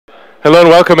Hello and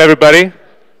welcome, everybody.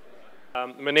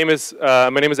 My name is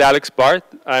Alex Barth.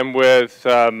 I'm with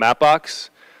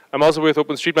Mapbox. I'm also with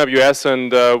OpenStreetMap US,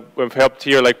 and we've helped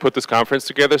here put this conference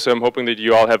together. So I'm hoping that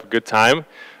you all have a good time.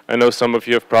 I know some of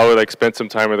you have probably spent some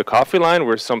time at the coffee line.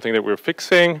 We're something that we're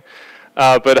fixing,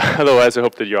 but otherwise, I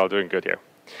hope that you're all doing good here.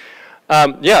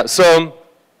 Yeah. So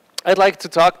I'd like to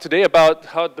talk today about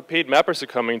how the paid mappers are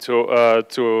coming to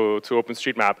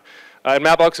OpenStreetMap. At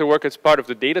Mapbox, I work as part of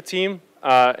the data team,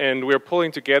 and we're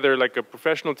pulling together a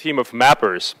professional team of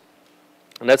mappers.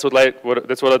 And that's what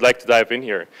I'd like to dive in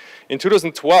here. In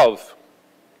 2012,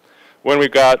 when we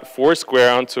got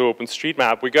Foursquare onto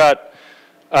OpenStreetMap, we got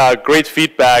great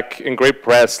feedback and great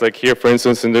press. Like here, for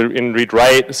instance, in Read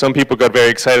Write, some people got very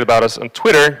excited about us on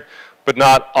Twitter, but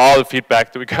not all the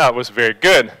feedback that we got was very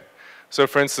good. So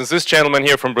for instance, this gentleman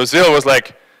here from Brazil was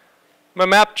like, my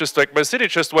map my city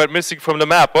just went missing from the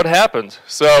map. What happened?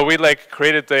 So we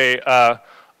created a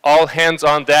all hands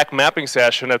on deck mapping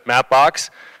session at Mapbox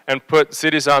and put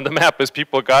cities on the map as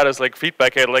people got us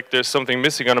feedback there's something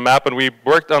missing on the map, and we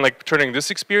worked on turning this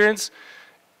experience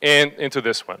into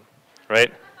this one,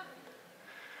 right?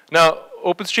 Now,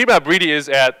 OpenStreetMap really is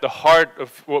at the heart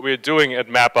of what we're doing at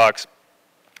Mapbox.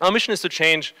 Our mission is to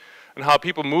change and how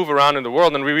people move around in the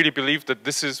world, and we really believe that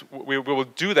we will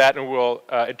do that and we'll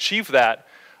achieve that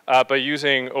by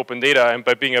using open data and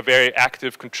by being a very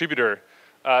active contributor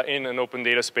in an open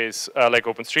data space like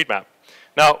OpenStreetMap.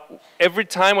 Now, every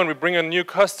time when we bring a new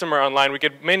customer online, we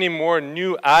get many more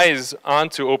new eyes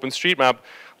onto OpenStreetMap,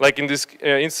 like in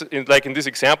these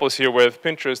examples here with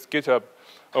Pinterest, GitHub,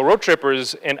 or road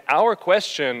trippers. And our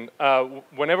question,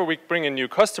 whenever we bring in new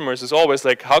customers, is always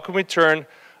how can we turn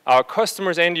our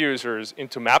customers and users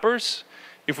into mappers?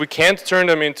 If we can't turn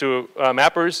them into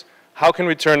mappers, how can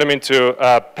we turn them into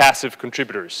passive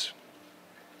contributors?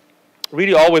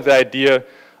 Really all with the idea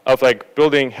of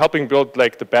helping build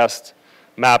the best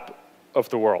map of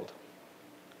the world.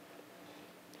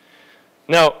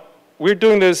 Now, we're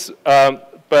doing this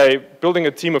by building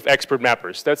a team of expert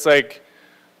mappers. That's a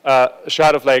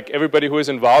shot of everybody who is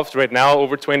involved right now,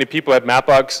 over 20 people at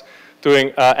Mapbox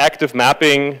doing active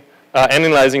mapping,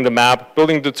 analyzing the map,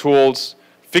 building the tools,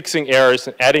 fixing errors,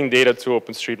 and adding data to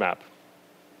OpenStreetMap.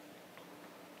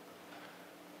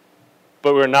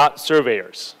 But we're not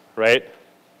surveyors, right?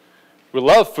 We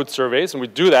love food surveys, and we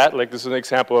do that. This is an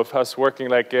example of us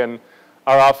working in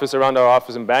our office, around our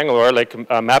office in Bangalore,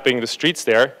 mapping the streets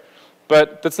there.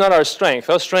 But that's not our strength.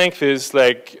 Our strength is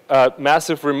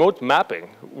massive remote mapping.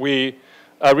 We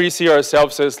really see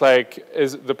ourselves as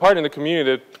the part in the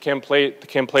community that can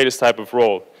play this type of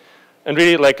role. And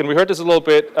really, and we heard this a little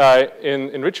bit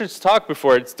in Richard's talk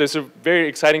before, there's a very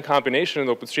exciting combination in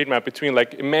OpenStreetMap between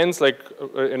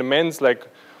immense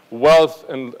wealth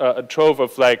and a trove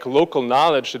of local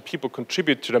knowledge that people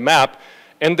contribute to the map,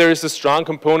 and there is a strong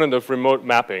component of remote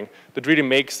mapping that really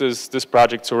makes this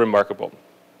project so remarkable.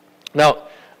 Now,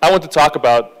 I want to talk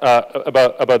about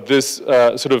this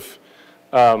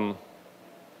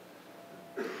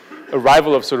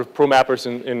arrival of pro mappers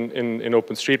in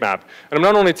OpenStreetMap. And I'm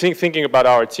not only thinking about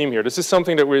our team here. This is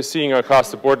something that we're seeing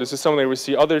across the board. This is something we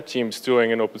see other teams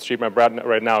doing in OpenStreetMap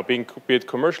right now, be it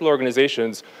commercial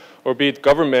organizations or be it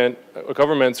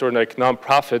governments or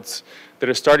nonprofits that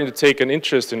are starting to take an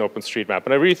interest in OpenStreetMap.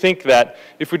 And I really think that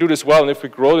if we do this well and if we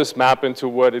grow this map into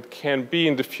what it can be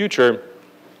in the future,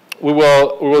 we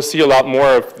will see a lot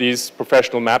more of these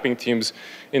professional mapping teams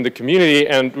in the community,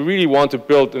 and we really want to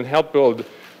build and help build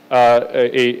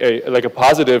a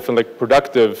positive and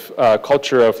productive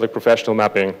culture of professional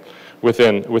mapping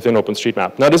within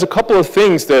OpenStreetMap. Now, there's a couple of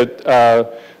things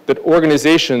that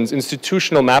organizations,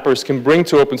 institutional mappers can bring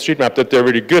to OpenStreetMap that they're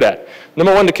really good at.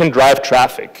 Number one, they can drive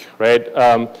traffic, right?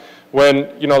 When,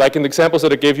 in the examples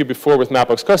that I gave you before with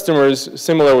Mapbox customers,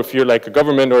 similar if you're a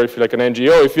government or if you're an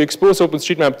NGO, if you expose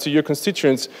OpenStreetMap to your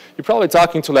constituents, you're probably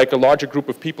talking to a larger group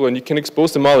of people, and you can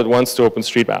expose them all at once to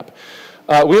OpenStreetMap.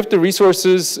 We have the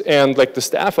resources and the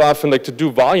staff often to do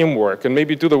volume work and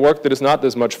maybe do the work that is not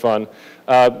as much fun,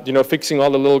 fixing all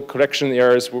the little correction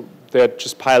errors that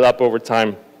just pile up over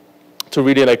time to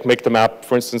really make the map,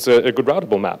 for instance, a good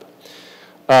routable map.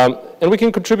 And we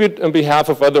can contribute on behalf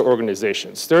of other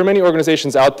organizations. There are many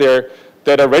organizations out there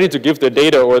that are ready to give their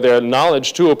data or their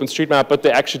knowledge to OpenStreetMap, but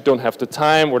they actually don't have the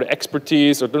time or the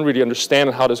expertise or don't really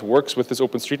understand how this works with this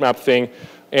OpenStreetMap thing.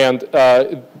 And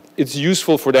it's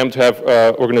useful for them to have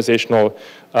organizational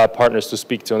partners to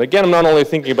speak to. And again, I'm not only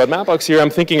thinking about Mapbox here,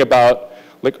 I'm thinking about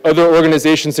other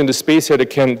organizations in the space here that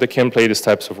can play these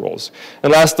types of roles.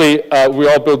 And lastly, we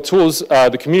all build tools.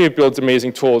 The community builds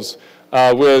amazing tools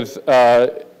with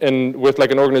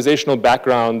like an organizational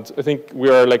background, I think we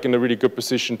are like in a really good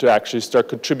position to actually start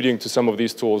contributing to some of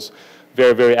these tools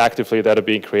very, very actively that are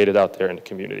being created out there in the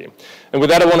community. And with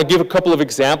that, I want to give a couple of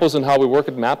examples on how we work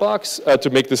at Mapbox to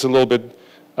make this a little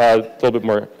bit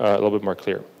more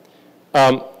clear.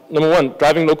 Number one,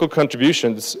 driving local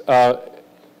contributions.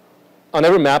 On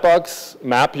every Mapbox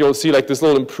map, you'll see like this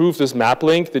little improve this map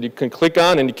link that you can click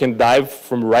on, and you can dive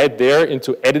from right there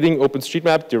into editing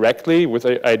OpenStreetMap directly with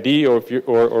ID or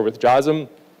with JASM.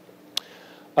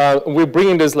 We're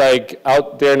bringing this like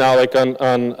out there now, like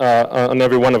on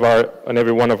every one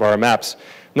of our maps.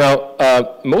 Now,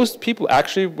 most people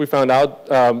actually, we found out,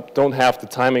 don't have the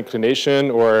time,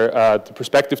 inclination, or the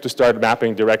perspective to start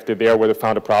mapping directly there where they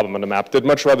found a problem on the map. They'd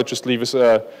much rather just leave us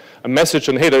a message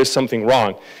on, hey, there is something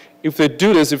wrong. If they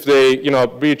do this, if they,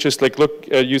 really just like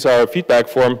use our feedback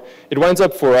form, it winds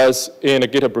up for us in a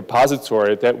GitHub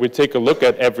repository that we take a look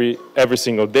at every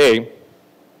single day,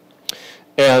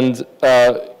 and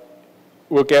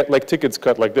we'll get like tickets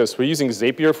cut like this. We're using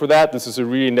Zapier for that. This is a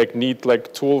really like neat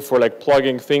like tool for like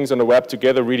plugging things on the web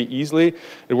together really easily.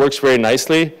 It works very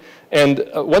nicely. And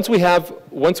once we have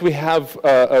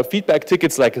feedback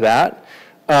tickets like that,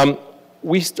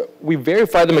 we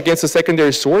verify them against a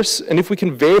secondary source, and if we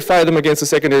can verify them against a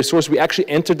secondary source, we actually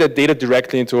enter that data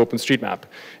directly into OpenStreetMap.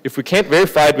 If we can't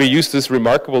verify it, we use this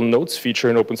remarkable notes feature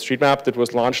in OpenStreetMap that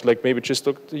was launched like maybe just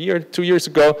a year, 2 years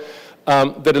ago,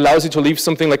 that allows you to leave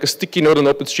something like a sticky note on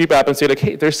OpenStreetMap and say like,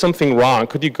 hey, there's something wrong,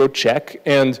 could you go check?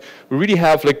 And we really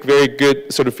have like very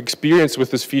good sort of experience with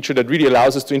this feature that really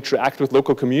allows us to interact with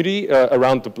local community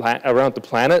around the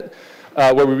planet.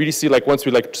 Where we really see like once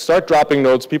we like start dropping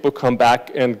nodes, people come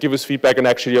back and give us feedback and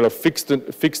actually fix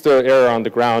the error on the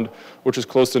ground, which is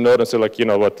close to node, and say like, you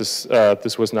know what, this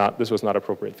was not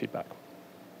appropriate feedback.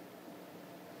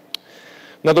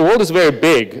 Now the world is very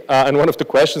big, and one of the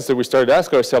questions that we started to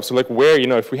ask ourselves, so like where,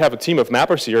 if we have a team of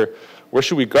mappers here, where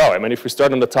should we go? I mean, if we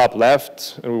start on the top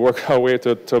left and we work our way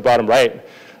to bottom right,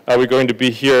 we're going to be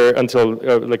here until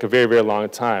like a very, very long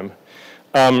time.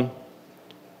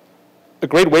 A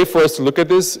great way for us to look at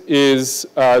this is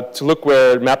to look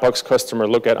where Mapbox customer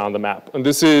look at on the map. And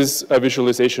this is a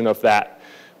visualization of that.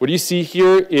 What you see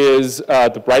here is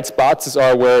the bright spots. These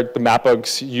are where the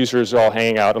Mapbox users are all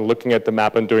hanging out and looking at the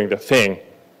map and doing their thing.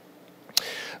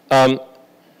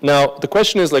 Now, the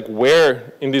question is like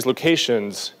where in these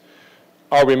locations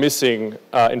are we missing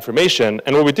information?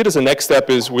 And what we did as a next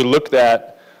step is we looked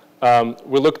at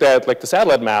like the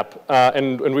satellite map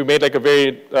and we made like a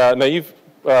very naive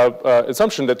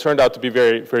assumption that turned out to be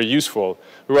very, very useful.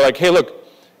 We were like, hey, look,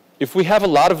 if we have a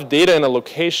lot of data in a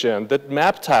location, that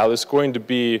map tile is going to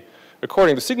be,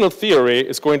 according to signal theory,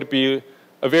 is going to be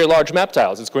a very large map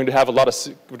tiles. It's going to have a lot of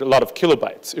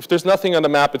kilobytes. If there's nothing on the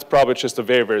map, it's probably just a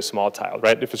very, very small tile,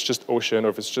 right? If it's just ocean or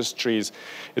if it's just trees,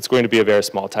 it's going to be a very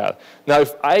small tile. Now,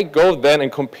 if I go then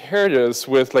and compare this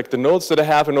with like the nodes that I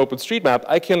have in OpenStreetMap,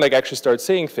 I can like actually start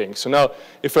saying things. So now,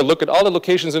 if I look at all the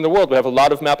locations in the world, we have a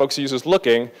lot of Mapbox users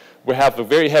looking. We have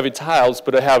very heavy tiles,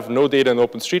 but I have no data in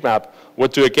OpenStreetMap.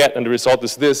 What do I get? And the result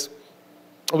is this.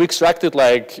 We extracted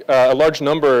like a large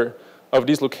number of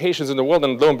these locations in the world,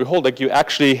 and lo and behold, like you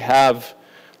actually have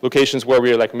locations where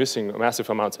we're like missing massive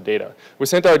amounts of data. We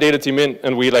sent our data team in,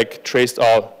 and we like traced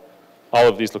all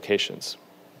of these locations.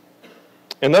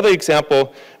 Another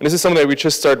example, and this is something that we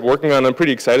just started working on, I'm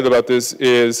pretty excited about this,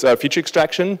 is feature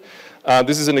extraction.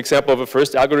 This is an example of a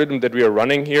first algorithm that we are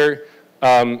running here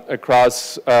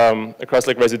across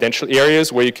like residential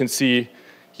areas where you can see,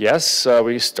 yes,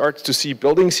 we start to see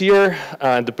buildings here.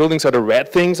 The buildings are the red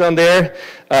things on there.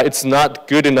 It's not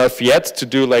good enough yet to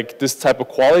do like this type of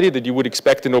quality that you would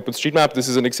expect in OpenStreetMap. This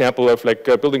is an example of like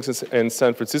buildings in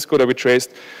San Francisco that we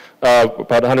traced,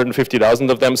 about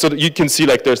 150,000 of them. So that you can see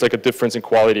like there's like a difference in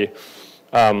quality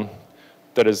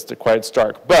that is quite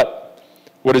stark. But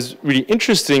what is really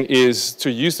interesting is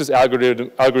to use this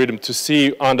algorithm to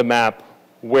see on the map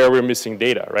where we're missing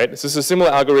data, right? This is a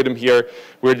similar algorithm here.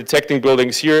 We're detecting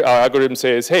buildings here. Our algorithm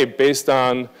says, hey, based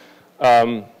on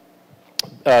like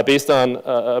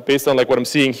what I'm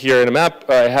seeing here in a map,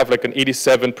 I have like an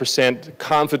 87%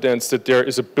 confidence that there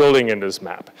is a building in this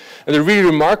map. And the really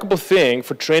remarkable thing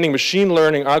for training machine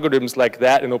learning algorithms like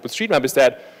that in OpenStreetMap is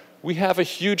that we have a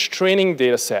huge training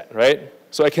data set, right?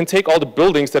 So I can take all the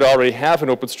buildings that I already have in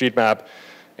OpenStreetMap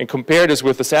and compare this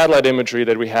with the satellite imagery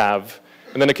that we have.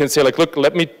 And then I can say, like, look,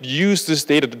 let me use this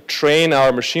data to train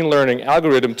our machine learning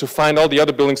algorithm to find all the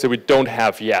other buildings that we don't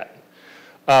have yet.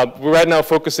 We're right now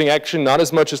focusing actually not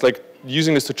as much as like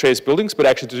using this to trace buildings, but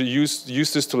actually to use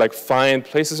this to like find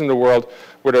places in the world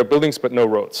where there are buildings but no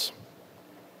roads.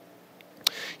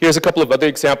 Here's a couple of other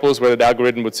examples where the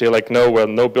algorithm would say like, no, well,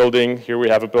 no building. Here we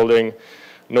have a building,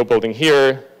 no building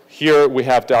here. Here we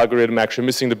have the algorithm actually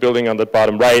missing the building on the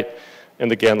bottom right.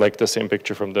 And again, like the same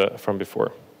picture from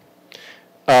before.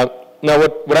 Now,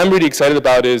 what I'm really excited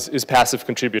about is passive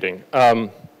contributing.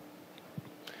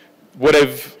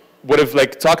 What I've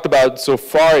like talked about so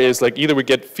far is like either we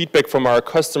get feedback from our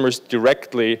customers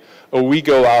directly, or we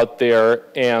go out there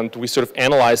and we sort of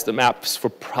analyze the maps for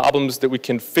problems that we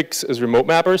can fix as remote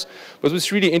mappers. But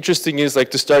what's really interesting is like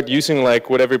to start using like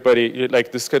what everybody,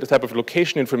 like this kind of type of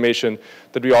location information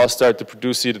that we all start to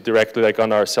produce either directly like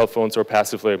on our cell phones or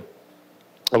passively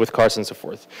with cars and so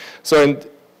forth. So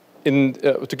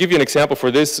to give you an example for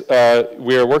this,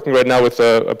 we are working right now with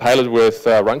a pilot with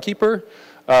Runkeeper.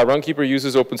 Runkeeper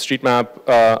uses OpenStreetMap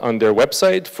on their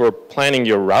website for planning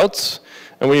your routes.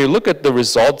 And when you look at the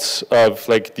results of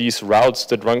like these routes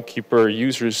that Runkeeper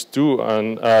users do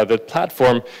on the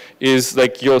platform, is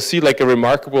like you'll see like a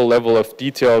remarkable level of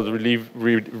detail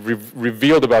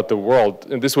revealed about the world.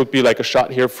 And this would be like a shot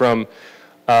here from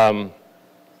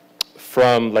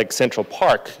like Central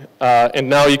Park. And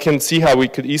now you can see how we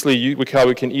can easily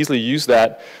use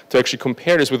that to actually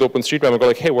compare this with OpenStreetMap and go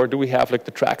like, hey, where do we have like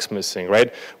the tracks missing,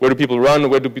 right? Where do people run?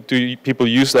 Where do people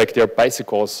use like their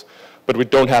bicycles? But we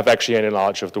don't have actually any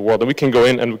knowledge of the world. And we can go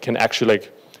in and we can actually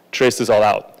like trace this all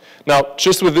out. Now,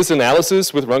 just with this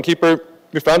analysis with Runkeeper,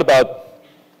 we found about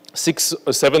 6,000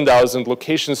 or 7,000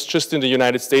 locations just in the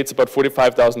United States, about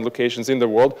 45,000 locations in the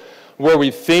world, where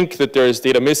we think that there is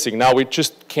data missing. Now we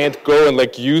just can't go and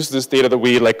like use this data that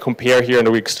we like compare here and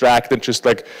that we extract and just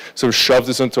like sort of shove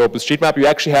this into OpenStreetMap. You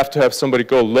actually have to have somebody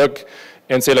go look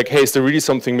and say like, hey, is there really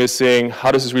something missing?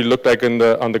 How does this really look like on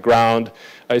the ground?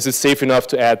 Is it safe enough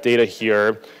to add data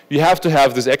here? You have to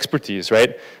have this expertise,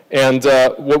 right? And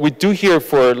what we do here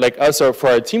for like us or for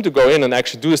our team to go in and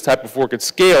actually do this type of work at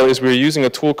scale is we're using a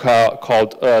tool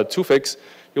called Tufix.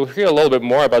 You'll hear a little bit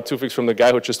more about Tufix from the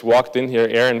guy who just walked in here,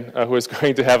 Aaron, who is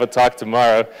going to have a talk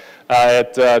tomorrow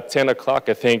at 10 o'clock,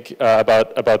 I think,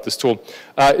 about this tool.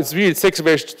 It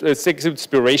takes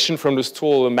inspiration from this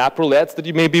tool, Map Roulette, that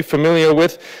you may be familiar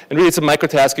with. And really, it's a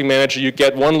microtasking manager. You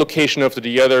get one location after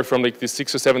the other from like the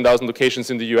 6,000 or 7,000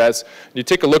 locations in the US. You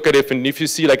take a look at it, and if you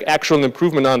see like actual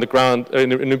improvement on the ground,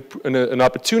 an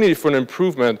opportunity for an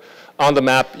improvement on the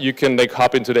map, you can like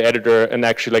hop into the editor and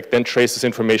actually like then trace this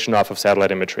information off of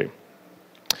satellite imagery.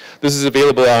 This is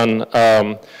available on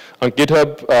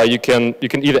GitHub. You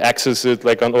can either access it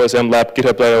like on OSM Lab,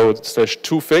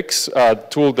 github.io/Tufix.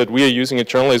 Tool that we are using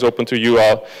internally is open to you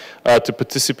all to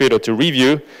participate or to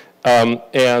review.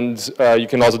 And you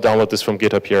can also download this from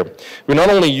GitHub here. We're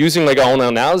not only using like our own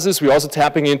analysis, we're also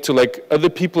tapping into like other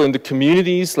people in the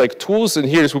communities, like tools. And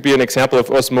here this would be an example of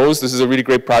Osmose. This is a really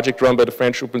great project run by the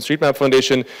French OpenStreetMap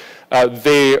Foundation.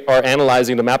 They are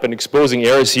analyzing the map and exposing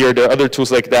errors here. There are other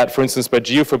tools like that, for instance, by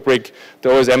GeoFabric, the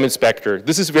OSM Inspector.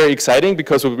 This is very exciting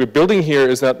because what we're building here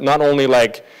is not only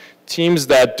like teams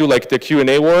that do like the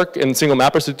Q&A work and single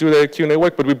mappers that do the Q&A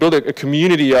work, but we build a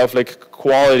community of like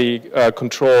quality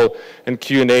control and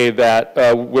Q&A that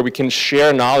where we can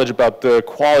share knowledge about the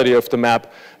quality of the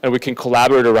map and we can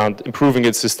collaborate around improving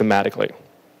it systematically.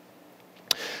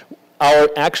 Our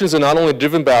actions are not only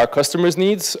driven by our customers'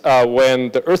 needs. When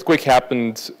the earthquake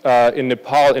happened in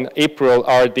Nepal in April,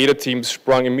 our data team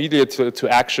sprung immediately to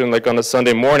action like on a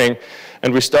Sunday morning,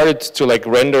 and we started to like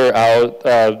render out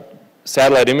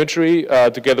satellite imagery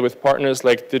together with partners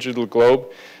like Digital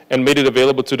Globe, and made it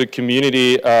available to the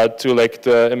community to like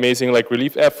the amazing like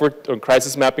relief effort or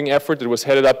crisis mapping effort that was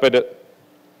headed up by the.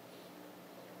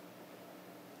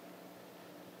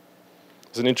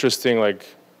 It's an interesting like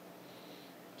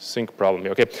sync problem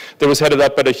here. Okay, that was headed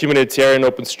up by the humanitarian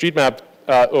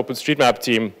OpenStreetMap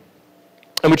team,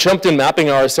 and we jumped in mapping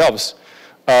ourselves.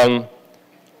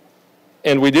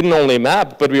 And we didn't only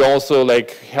map, but we also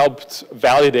like helped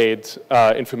validate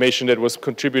information that was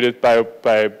contributed by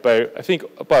I think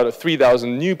about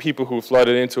 3,000 new people who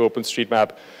flooded into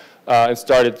OpenStreetMap and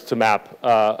started to map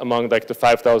among like the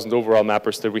 5,000 overall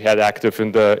mappers that we had active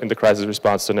in the crisis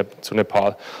response to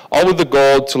Nepal. All with the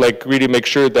goal to like really make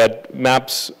sure that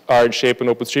maps are in shape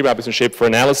and OpenStreetMap is in shape for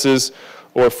analysis,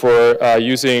 or for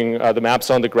using the maps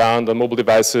on the ground on mobile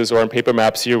devices or on paper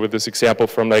maps here with this example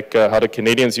from like how the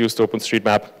Canadians used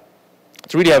OpenStreetMap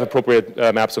to really have appropriate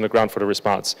maps on the ground for the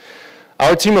response.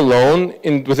 Our team alone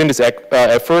within this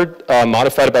effort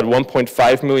modified about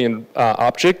 1.5 million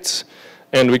objects,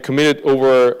 and we committed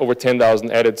over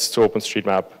 10,000 edits to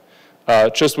OpenStreetMap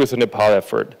just with the Nepal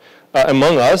effort.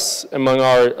 Among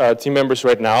our team members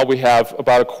right now, we have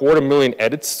about 250,000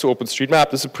 edits to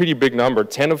OpenStreetMap. This is a pretty big number.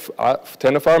 10 of our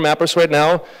mappers right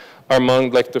now are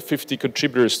among like the 50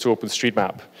 contributors to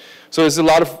OpenStreetMap. So there's a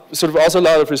lot of, also a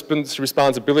lot of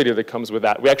responsibility that comes with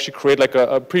that. We actually create like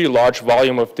a pretty large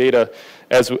volume of data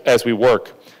as we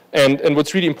work. And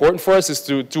what's really important for us is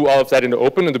to do all of that in the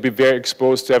open and to be very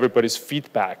exposed to everybody's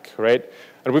feedback, right?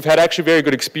 And we've had actually very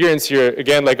good experience here,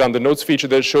 again, like on the notes feature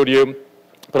that I showed you,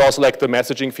 but also like the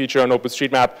messaging feature on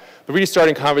OpenStreetMap, but really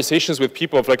starting conversations with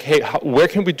people of like, hey, where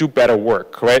can we do better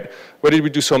work, right? Where did we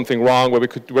do something wrong? Where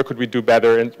could we do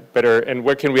better, and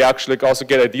where can we actually like also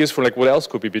get ideas for like what else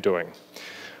could we be doing?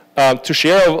 To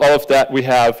share all of that, we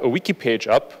have a wiki page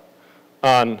up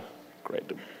on, great,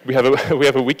 we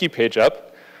have a wiki page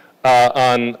up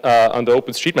on the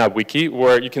OpenStreetMap wiki,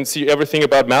 where you can see everything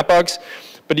about Mapbox,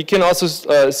 but you can also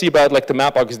see about like the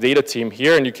Mapbox data team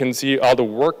here, and you can see all the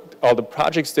work, all the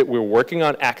projects that we're working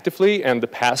on actively and the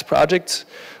past projects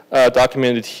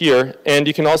documented here. And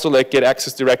you can also like get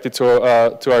access directly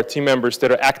to our team members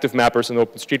that are active mappers in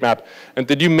OpenStreetMap and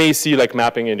that you may see like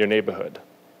mapping in your neighborhood.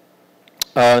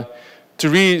 To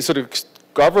really sort of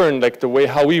govern like the way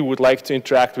how we would like to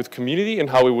interact with community and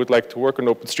how we would like to work on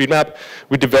OpenStreetMap,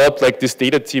 we developed like this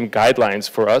data team guidelines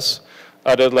for us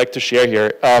that I'd like to share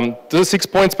here. Those are 6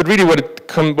 points, but really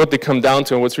what they come down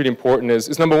to and what's really important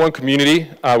is number one, community.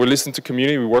 We listen to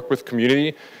community, we work with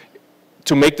community.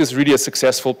 To make this really a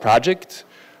successful project,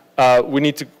 we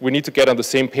need to get on the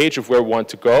same page of where we want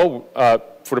to go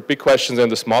for the big questions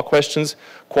and the small questions.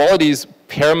 Quality is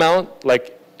paramount.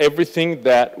 Like everything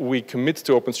that we commit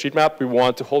to OpenStreetMap, we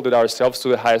want to hold it ourselves to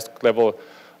the highest level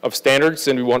of standards,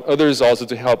 and we want others also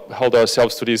to help hold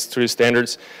ourselves to these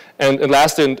standards. And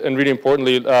last and really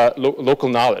importantly, local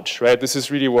knowledge, right? This is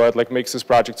really what like makes this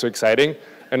project so exciting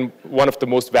and one of the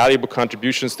most valuable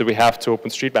contributions that we have to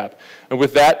OpenStreetMap. And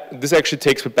with that, this actually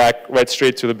takes me back right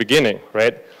straight to the beginning,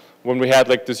 right? When we had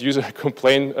like this user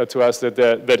complain to us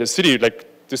that his city like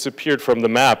disappeared from the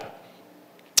map,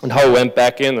 and how we went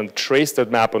back in and traced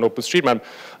that map on OpenStreetMap.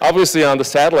 Obviously on the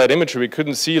satellite imagery, we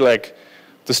couldn't see like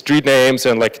the street names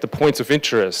and like the points of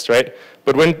interest, right?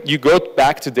 But when you go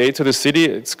back today to the city,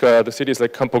 the city is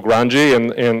like Campo Grande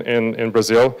in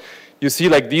Brazil, you see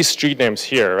like these street names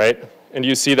here, right? And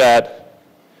you see that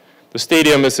the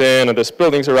stadium is in, and there's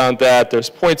buildings around that, there's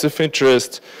points of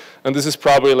interest, and this is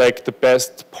probably like the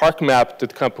best park map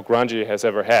that Campo Grande has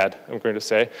ever had, I'm going to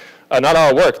say. Not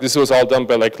our work, this was all done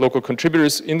by like local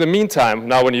contributors. In the meantime,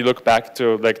 now when you look back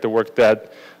to like the work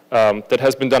that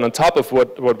has been done on top of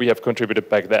what we have contributed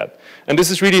back then. And this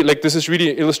is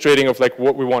really illustrating of like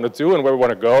what we want to do and where we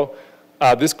want to go.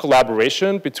 This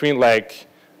collaboration between like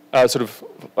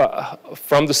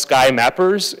from the sky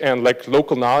mappers and like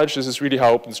local knowledge, this is really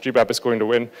how OpenStreetMap is going to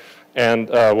win and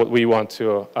what we want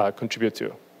to contribute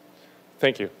to.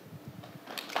 Thank you.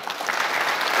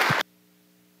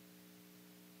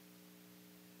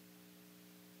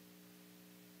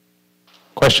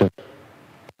 Question?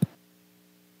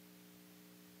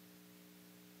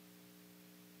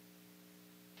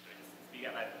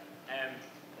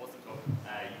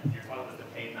 You're told us the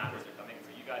paid mappers are coming, so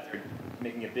you guys are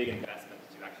making a big investment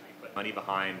to actually put money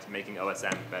behind making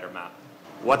OSM better map.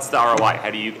 What's the ROI?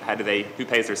 Who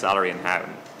pays their salary and how?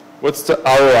 What's the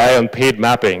ROI on paid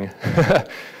mapping?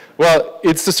 Well,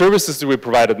 it's the services that we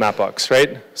provide at Mapbox,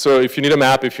 right? So if you need a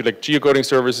map, if you like geocoding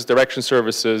services, direction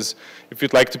services, if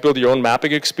you'd like to build your own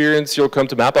mapping experience, you'll come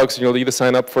to Mapbox and you'll either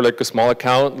sign up for like a small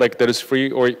account like that is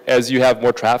free, or as you have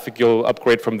more traffic, you'll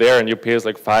upgrade from there and you'll pay us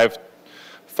like $550,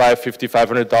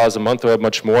 $500 a month or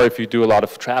much more if you do a lot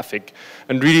of traffic.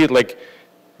 And really, like,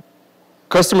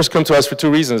 customers come to us for two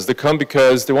reasons. They come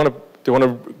because they want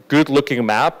a good-looking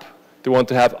map. They want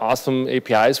to have awesome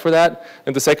APIs for that.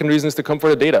 And the second reason is to come for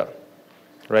the data,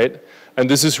 right? And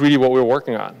this is really what we're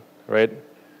working on, right? You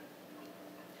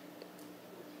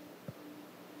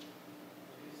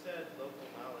said local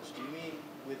knowledge. Do you mean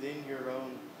within your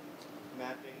own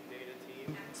mapping data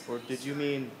team? Or did you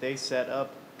mean they set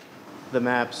up the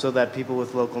map so that people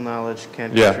with local knowledge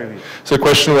can contribute? So the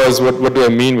question was, what do I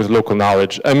mean with local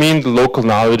knowledge? I mean the local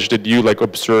knowledge that you like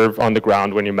observe on the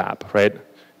ground when you map, right?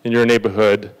 In your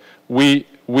neighborhood. We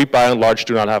by and large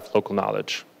do not have local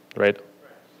knowledge, right?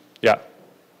 Yeah.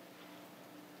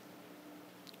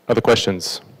 Other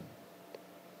questions?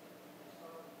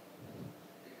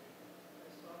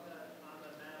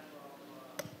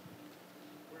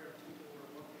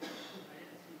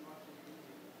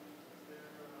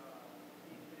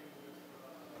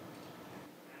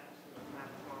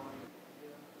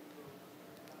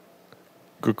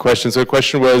 Good question. So the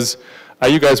question was, are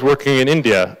you guys working in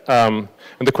India?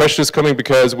 And the question is coming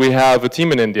because we have a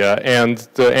team in India, and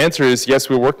the answer is yes,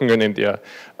 we're working in India.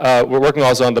 We're working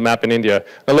also on the map in India.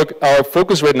 Now look, our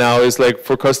focus right now is like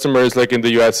for customers like in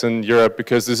the US and Europe,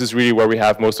 because this is really where we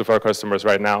have most of our customers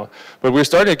right now. But we're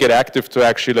starting to get active to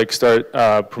actually like start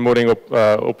promoting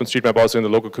OpenStreetMap also in the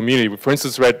local community. For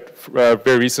instance,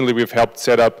 very recently we've helped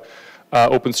set up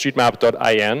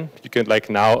OpenStreetMap.in. You can like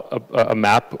now a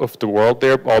map of the world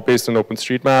there, all based on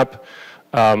OpenStreetMap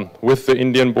with the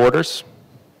Indian borders.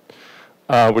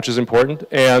 Which is important.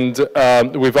 And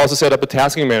we've also set up a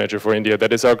tasking manager for India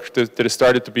that is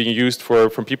started to be used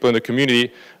from people in the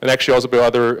community and actually also by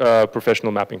other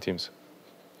professional mapping teams. Have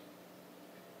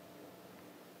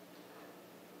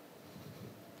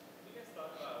you guys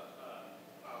thought about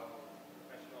how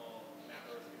professional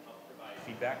mappers can help provide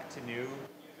feedback to new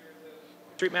users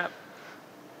of OpenStreetMap?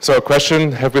 So a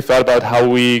question, have we thought about how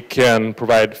we can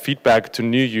provide feedback to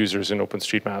new users in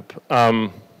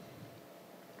OpenStreetMap?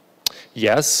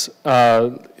 Yes,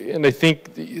 and I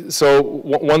think, so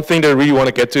one thing that I really want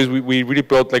to get to is we really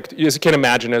built, like, as you can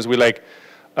imagine, as we like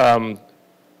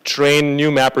train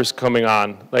new mappers coming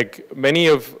on, like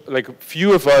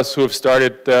few of us who have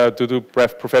started to do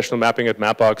professional mapping at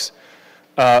Mapbox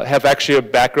have actually a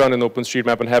background in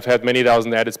OpenStreetMap and have had many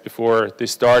thousand edits before they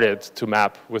started to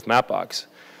map with Mapbox.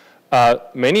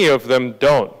 Many of them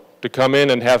don't. To come in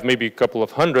and have maybe a couple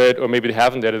of hundred, or maybe they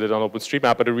haven't edited on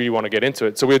OpenStreetMap, but they really want to get into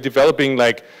it. So we're developing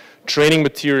like training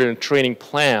material and training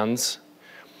plans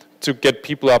to get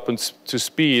people up to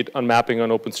speed on mapping on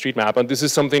OpenStreetMap. And this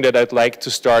is something that I'd like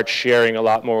to start sharing a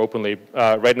lot more openly.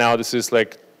 Right now, this is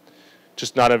like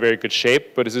just not in very good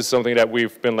shape, but this is something that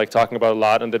we've been like talking about a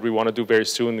lot and that we want to do very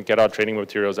soon and get our training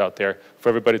materials out there for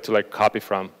everybody to like copy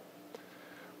from.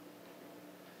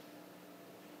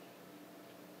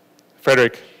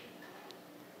 Frederick.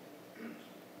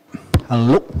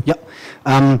 Hello. Yeah.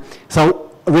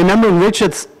 So remembering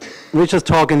Richard's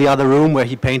talk in the other room where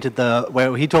he painted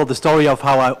where he told the story of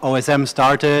how OSM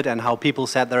started and how people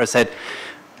sat there and said,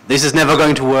 "This is never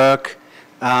going to work,"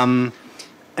 and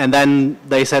then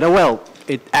they said, "Oh well,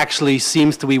 it actually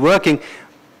seems to be working."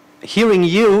 Hearing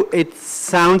you, it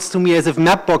sounds to me as if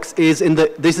Mapbox is in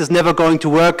the "this is never going to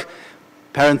work"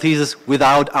 parenthesis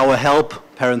without our help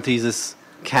parenthesis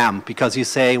camp, because you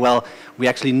say, well, we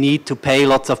actually need to pay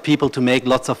lots of people to make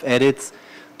lots of edits,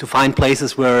 to find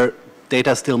places where data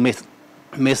is still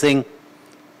missing,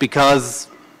 because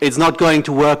it's not going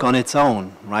to work on its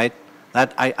own, right?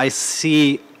 That I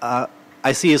see a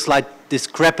slight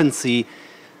discrepancy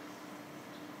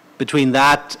between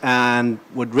that and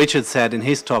what Richard said in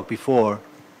his talk before.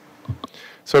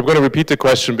 So I'm going to repeat the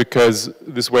question because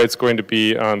this way it's going to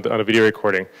be on a video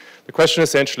recording. The question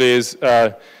essentially is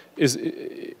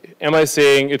am I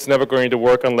saying it's never going to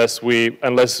work unless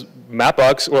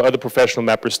Mapbox or other professional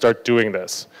mappers start doing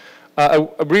this? I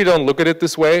really don't look at it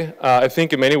this way. I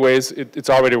think in many ways it's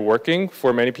already working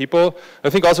for many people. I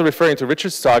think also referring to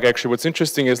Richard's talk, actually, what's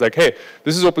interesting is like, hey,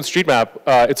 this is OpenStreetMap.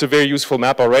 It's a very useful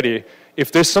map already. If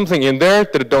there's something in there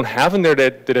that I don't have in there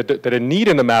that I need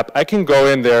in the map, I can go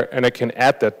in there and I can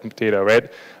add that data, right?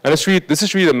 And this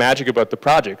is really the magic about the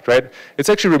project, right? It's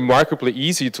actually remarkably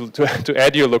easy to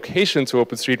add your location to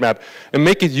OpenStreetMap and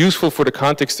make it useful for the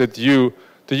context that you'd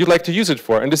like to use it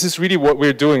for. And this is really what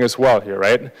we're doing as well here,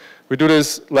 right? We do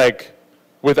this like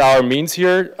with our means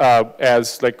here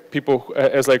as like people,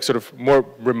 as like sort of more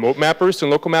remote mappers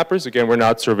and local mappers. Again, we're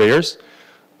not surveyors.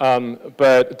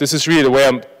 But this is really the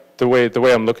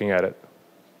way I'm looking at it.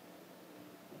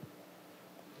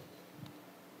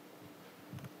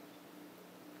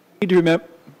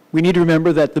 We need to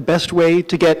remember that the best way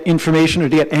to get information or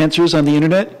to get answers on the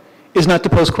internet is not to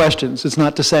post questions. It's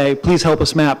not to say, please help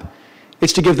us map.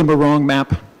 It's to give them a wrong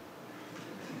map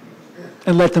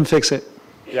and let them fix it.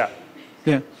 Yeah.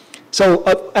 Yeah. So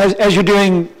as you're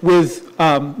doing with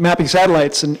mapping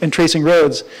satellites and tracing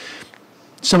roads,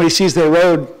 somebody sees their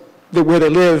road where they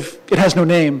live, it has no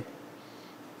name.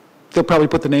 They'll probably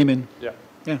put the name in. Yeah.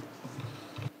 Yeah.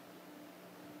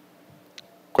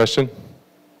 Question?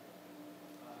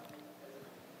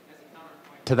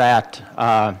 To that,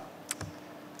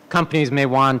 companies may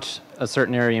want a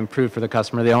certain area improved for the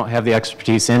customer. They don't have the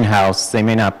expertise in-house. They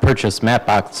may not purchase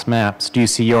Mapbox maps. Do you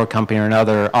see your company or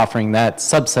another offering that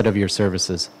subset of your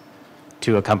services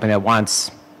to a company that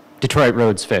wants Detroit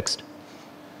roads fixed?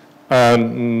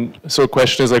 So the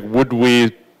question is like, would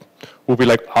we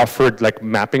like offered like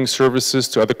mapping services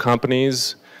to other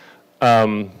companies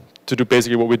to do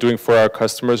basically what we're doing for our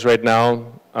customers right now?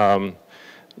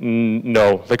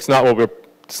 No, like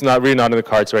it's not really not in the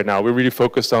cards right now. We're really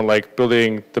focused on like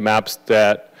building the maps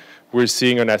that we're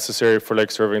seeing are necessary for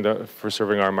like serving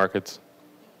our markets.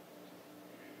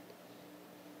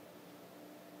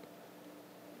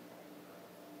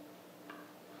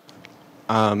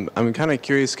 I'm kind of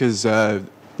curious because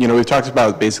you know, we've talked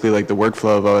about basically like the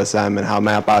workflow of OSM and how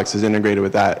Mapbox is integrated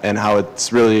with that and how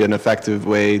it's really an effective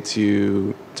way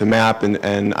to map,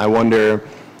 and I wonder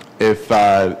if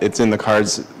it's in the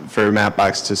cards for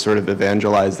Mapbox to sort of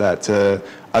evangelize that to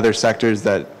other sectors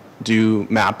that do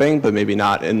mapping, but maybe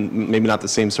not the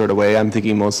same sort of way. I'm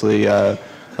thinking mostly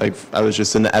like I was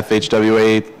just in the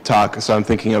FHWA talk, so I'm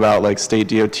thinking about like state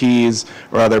DOTs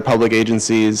or other public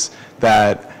agencies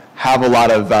that have a lot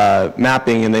of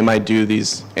mapping, and they might do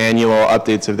these annual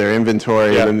updates of their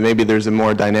inventory, Yeah. and maybe there's a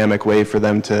more dynamic way for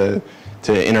them to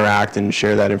interact and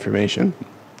share that information.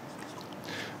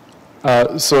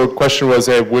 So the question was,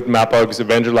 hey, would Mapbox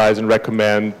evangelize and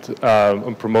recommend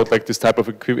and promote like this type of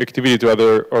activity to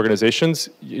other organizations?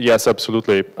 Yes,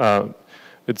 absolutely.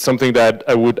 It's something that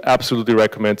I would absolutely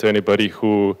recommend to anybody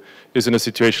who is in a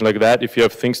situation like that. If you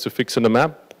have things to fix on the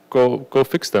map, go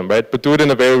fix them, right? But do it in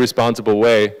a very responsible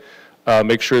way.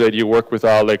 Make sure that you work with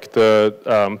all like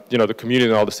the you know, the community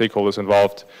and all the stakeholders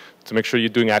involved to make sure you're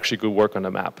doing actually good work on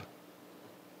the map.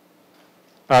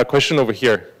 Question over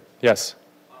here. Yes.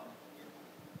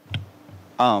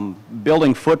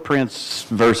 Building footprints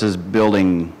versus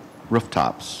building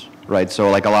rooftops, right? So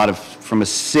like a lot of, from a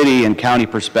city and county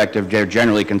perspective, they're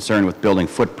generally concerned with building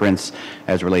footprints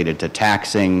as related to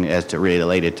taxing, as to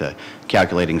related to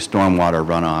calculating stormwater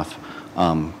runoff.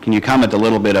 Can you comment a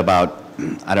little bit about,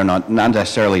 I don't know, not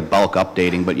necessarily bulk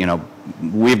updating, but you know,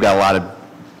 we've got a lot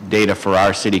of data for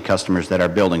our city customers that are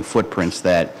building footprints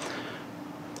that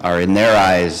are in their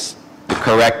eyes the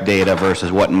correct data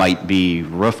versus what might be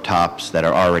rooftops that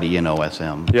are already in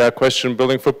OSM. Yeah, question,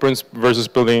 building footprints versus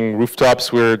building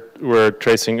rooftops. We're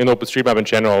tracing, in OpenStreetMap in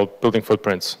general, building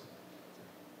footprints.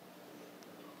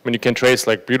 When you can trace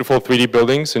like beautiful 3D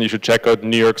buildings, and you should check out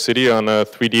New York City on a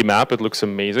 3D map, it looks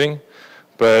amazing.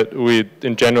 But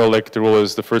in general, like the rule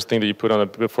is the first thing that you put on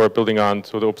before building on,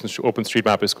 so the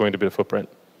OpenStreetMap is going to be the footprint.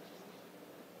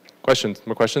 Questions,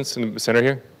 more questions in the center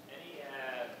here?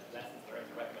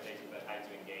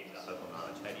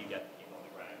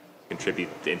 Contribute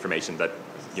the information that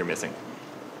you're missing?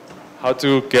 How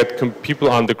to get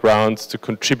people on the ground to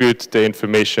contribute the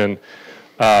information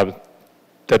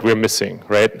that we're missing,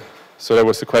 right? So that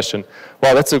was the question.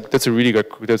 Wow, that's a really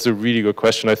good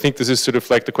question. I think this is sort of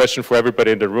like the question for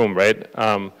everybody in the room, right?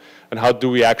 And how do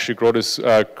we actually grow this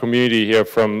community here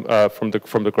from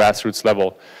the grassroots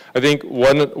level? I think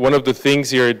one of the things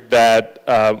here that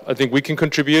I think we can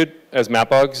contribute as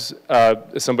Mapbox,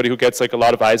 as somebody who gets like a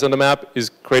lot of eyes on the map, is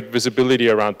create visibility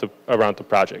around the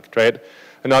project, right?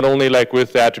 And not only like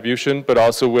with the attribution, but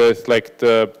also with like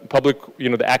the public, you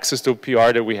know, the access to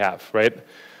PR that we have, right?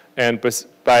 And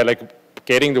by like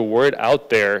getting the word out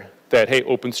there that, hey,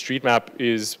 OpenStreetMap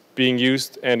is being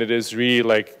used and it is really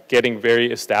like getting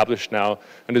very established now,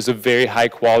 and there's a very high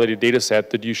quality data set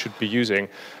that you should be using.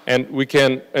 And we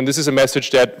can, and this is a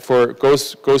message that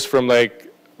goes from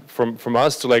like, from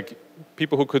us to like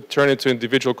people who could turn into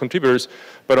individual contributors,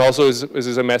 but also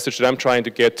is a message that I'm trying to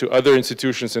get to other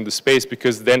institutions in the space,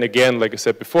 because then again, like I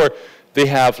said before, they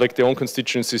have like their own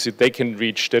constituencies that they can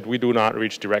reach that we do not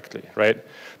reach directly, right?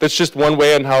 That's just one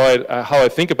way on how I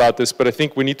think about this, but I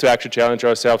think we need to actually challenge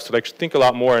ourselves to like think a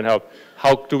lot more on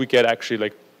how do we get actually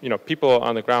like, you know, people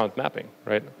on the ground mapping,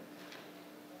 right?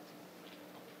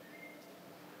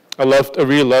 I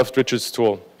really loved Richard's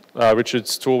tool.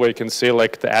 Richard's tool where you can say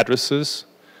like the addresses,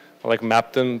 like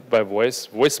map them by voice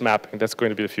mapping. That's going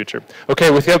to be the future.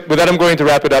 Okay, with that I'm going to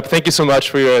wrap it up. Thank you so much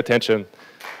for your attention.